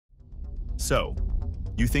So,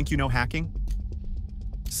 you think you know hacking?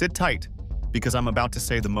 Sit tight, because I'm about to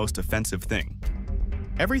say the most offensive thing.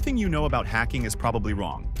 Everything you know about hacking is probably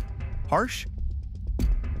wrong. Harsh?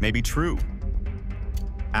 Maybe true.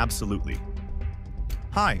 Absolutely.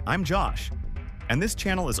 Hi, I'm Josh, and this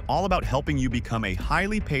channel is all about helping you become a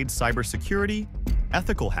highly paid cybersecurity,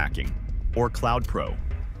 ethical hacking, or cloud pro.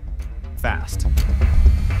 Fast.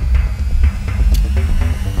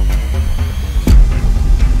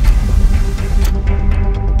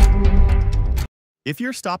 If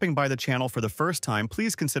you're stopping by the channel for the first time,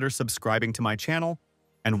 please consider subscribing to my channel,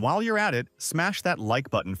 and while you're at it, smash that like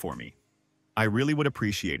button for me. I really would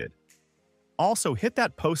appreciate it. Also, hit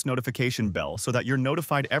that post notification bell so that you're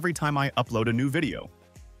notified every time I upload a new video.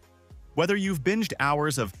 Whether you've binged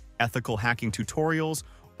hours of ethical hacking tutorials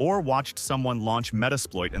or watched someone launch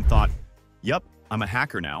Metasploit and thought, "Yup, I'm a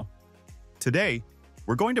hacker now," today,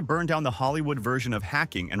 we're going to burn down the Hollywood version of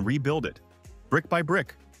hacking and rebuild it, brick by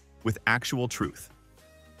brick, with actual truth.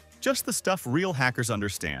 Just the stuff real hackers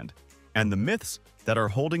understand, and the myths that are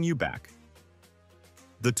holding you back.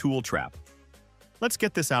 The tool trap. Let's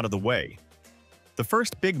get this out of the way. The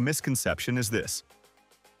first big misconception is this: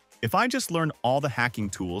 if I just learn all the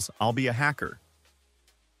hacking tools, I'll be a hacker.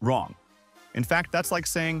 Wrong. In fact, that's like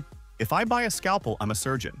saying, if I buy a scalpel, I'm a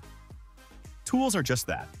surgeon. Tools are just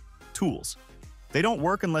that, tools. They don't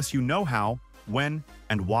work unless you know how, when,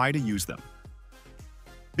 and why to use them.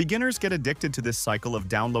 Beginners get addicted to this cycle of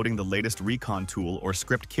downloading the latest recon tool or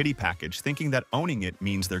script kiddie package thinking that owning it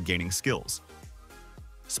means they're gaining skills.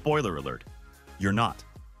 Spoiler alert, you're not.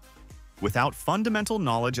 Without fundamental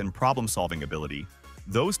knowledge and problem-solving ability,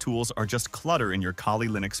 those tools are just clutter in your Kali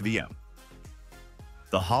Linux VM.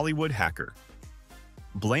 The Hollywood hacker.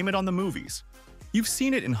 Blame it on the movies. You've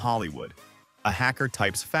seen it in Hollywood. A hacker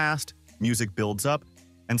types fast, music builds up,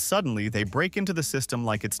 and suddenly they break into the system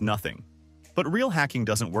like it's nothing. But real hacking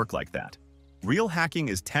doesn't work like that. Real hacking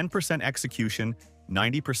is 10% execution,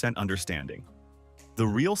 90% understanding. The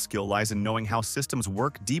real skill lies in knowing how systems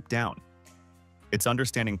work deep down. It's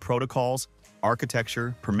understanding protocols,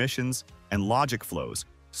 architecture, permissions, and logic flows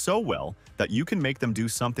so well that you can make them do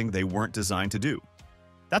something they weren't designed to do.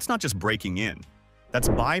 That's not just breaking in. That's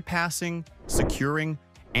bypassing, securing,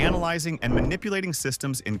 analyzing, and manipulating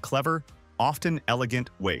systems in clever, often elegant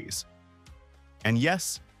ways. And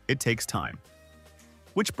yes, it takes time.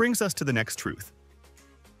 Which brings us to the next truth.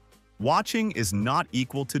 Watching is not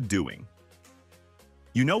equal to doing.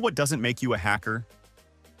 You know what doesn't make you a hacker?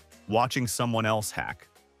 Watching someone else hack.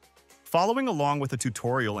 Following along with a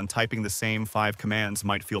tutorial and typing the same 5 commands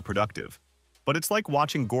might feel productive, but it's like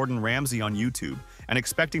watching Gordon Ramsay on YouTube and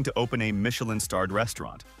expecting to open a Michelin-starred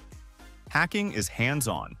restaurant. Hacking is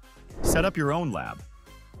hands-on. Set up your own lab.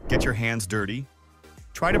 Get your hands dirty.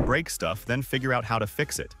 Try to break stuff, then figure out how to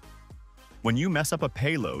fix it. When you mess up a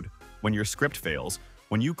payload, when your script fails,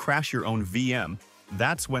 when you crash your own VM,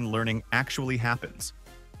 that's when learning actually happens.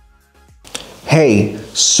 Hey,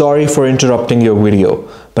 sorry for interrupting your video,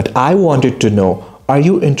 but I wanted to know, are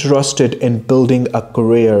you interested in building a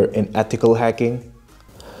career in ethical hacking?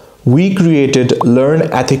 We created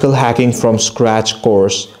Learn Ethical Hacking from Scratch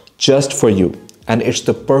course just for you, and it's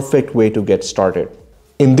the perfect way to get started.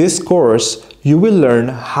 In this course, you will learn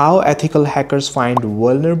how ethical hackers find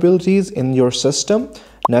vulnerabilities in your system,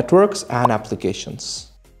 networks, and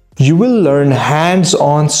applications. You will learn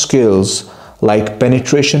hands-on skills like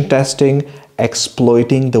penetration testing,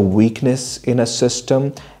 exploiting the weakness in a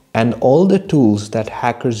system, and all the tools that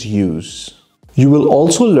hackers use. You will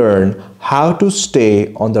also learn how to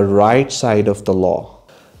stay on the right side of the law.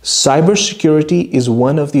 Cybersecurity is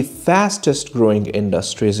one of the fastest growing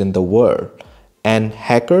industries in the world, and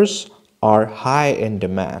hackers are high in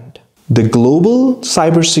demand. The global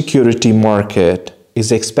cybersecurity market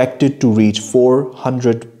is expected to reach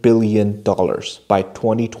 $400 billion by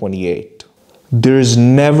 2028. There's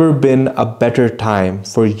never been a better time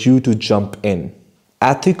for you to jump in.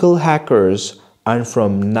 Ethical hackers earn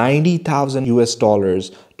from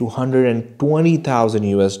 $90,000 to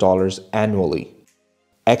 $120,000 annually.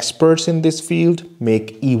 Experts in this field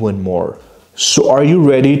make even more. So are you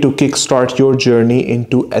ready to kickstart your journey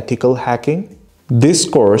into ethical hacking? This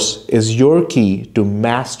course is your key to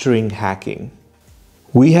mastering hacking.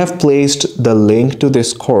 We have placed the link to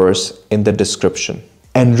this course in the description.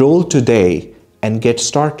 Enroll today and get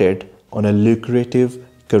started on a lucrative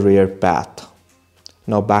career path.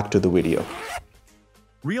 Now back to the video.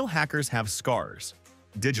 Real hackers have scars,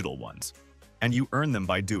 digital ones, and you earn them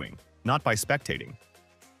by doing, not by spectating.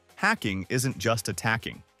 Hacking isn't just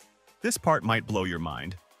attacking. This part might blow your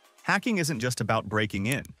mind. Hacking isn't just about breaking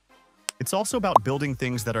in. It's also about building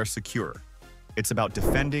things that are secure, It's about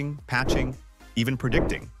defending, patching, even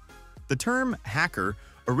predicting. The term hacker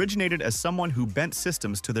originated as someone who bent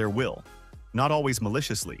systems to their will, not always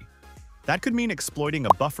maliciously. That could mean exploiting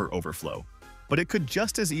a buffer overflow, but it could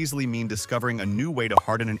just as easily mean discovering a new way to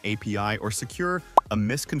harden an API or secure a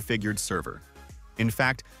misconfigured server. In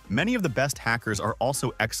fact, many of the best hackers are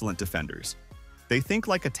also excellent defenders. They think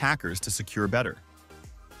like attackers to secure better.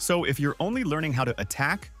 So if you're only learning how to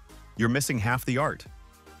attack, you're missing half the art.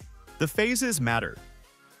 The phases matter.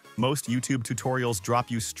 Most YouTube tutorials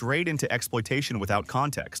drop you straight into exploitation without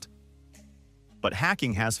context. But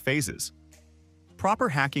hacking has phases. Proper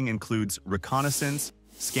hacking includes reconnaissance,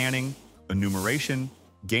 scanning, enumeration,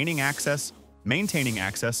 gaining access, maintaining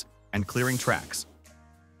access, and clearing tracks.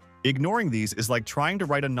 Ignoring these is like trying to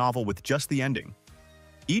write a novel with just the ending.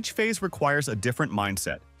 Each phase requires a different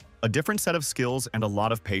mindset, a different set of skills, and a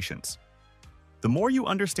lot of patience. The more you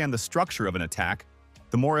understand the structure of an attack,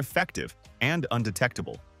 the more effective and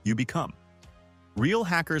undetectable you become. Real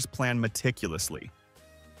hackers plan meticulously.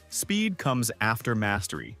 Speed comes after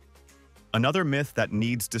mastery. Another myth that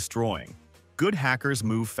needs destroying. Good hackers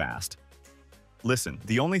move fast. Listen,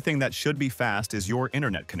 the only thing that should be fast is your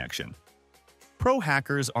internet connection. Pro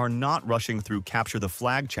hackers are not rushing through capture the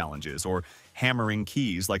flag challenges or hammering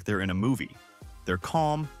keys like they're in a movie. They're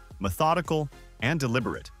calm, methodical, and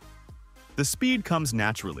deliberate. The speed comes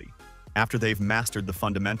naturally, after they've mastered the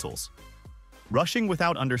fundamentals. Rushing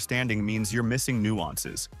without understanding means you're missing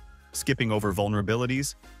nuances, skipping over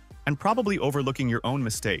vulnerabilities, and probably overlooking your own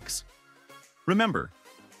mistakes. Remember,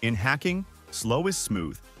 in hacking, slow is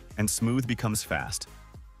smooth, and smooth becomes fast.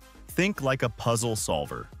 Think like a puzzle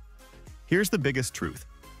solver. Here's the biggest truth.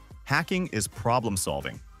 Hacking is problem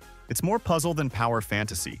solving. It's more puzzle than power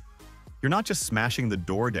fantasy. You're not just smashing the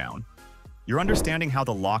door down. You're understanding how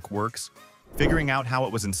the lock works, figuring out how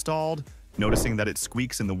it was installed, noticing that it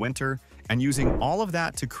squeaks in the winter, and using all of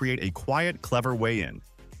that to create a quiet, clever way in.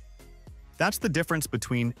 That's the difference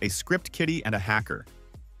between a script kiddie and a hacker.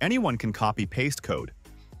 Anyone can copy-paste code.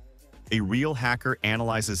 A real hacker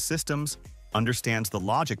analyzes systems, understands the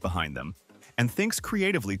logic behind them, and thinks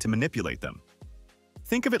creatively to manipulate them.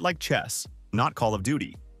 Think of it like chess, not Call of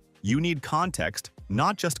Duty. You need context,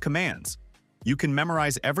 not just commands. You can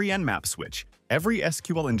memorize every Nmap switch, every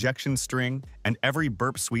SQL injection string, and every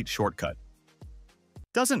burp suite shortcut.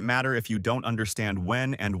 Doesn't matter if you don't understand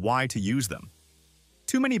when and why to use them.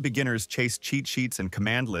 Too many beginners chase cheat sheets and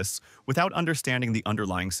command lists without understanding the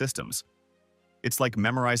underlying systems. It's like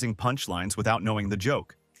memorizing punchlines without knowing the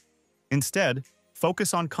joke. Instead,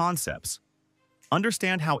 focus on concepts.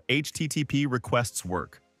 Understand how HTTP requests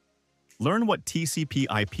work. Learn what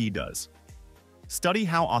TCP/IP does. Study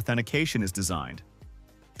how authentication is designed.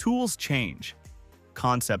 Tools change.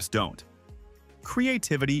 Concepts don't.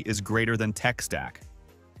 Creativity is greater than tech stack.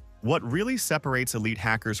 What really separates elite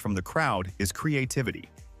hackers from the crowd is creativity.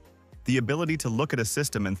 The ability to look at a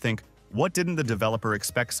system and think, what didn't the developer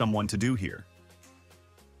expect someone to do here?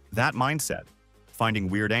 That mindset, finding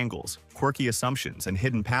weird angles, quirky assumptions, and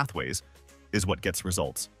hidden pathways, is what gets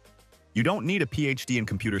results. You don't need a PhD in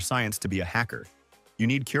computer science to be a hacker. You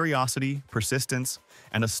need curiosity, persistence,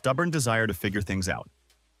 and a stubborn desire to figure things out.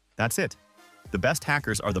 That's it. The best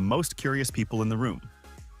hackers are the most curious people in the room.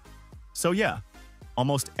 So yeah,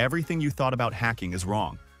 almost everything you thought about hacking is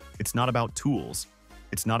wrong. It's not about tools.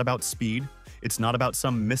 It's not about speed. It's not about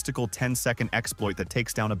some mystical 10-second exploit that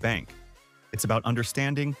takes down a bank. It's about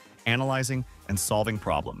understanding, analyzing, and solving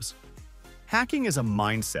problems. Hacking is a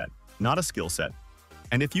mindset, not a skill set.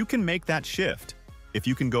 And if you can make that shift, if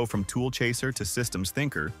you can go from tool chaser to systems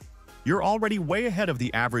thinker, you're already way ahead of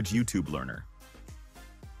the average YouTube learner.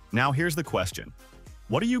 Now here's the question.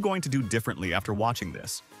 What are you going to do differently after watching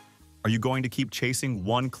this? Are you going to keep chasing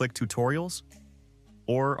one-click tutorials?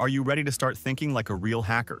 Or are you ready to start thinking like a real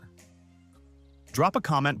hacker? Drop a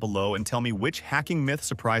comment below and tell me which hacking myth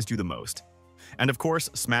surprised you the most. And of course,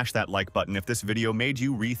 smash that like button if this video made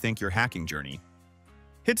you rethink your hacking journey.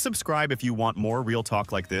 Hit subscribe if you want more real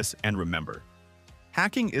talk like this, and remember,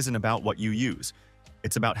 hacking isn't about what you use,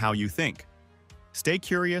 it's about how you think. Stay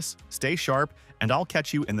curious, stay sharp, and I'll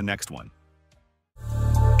catch you in the next one.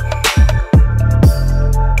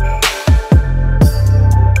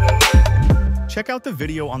 Check out the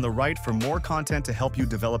video on the right for more content to help you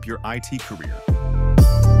develop your IT career.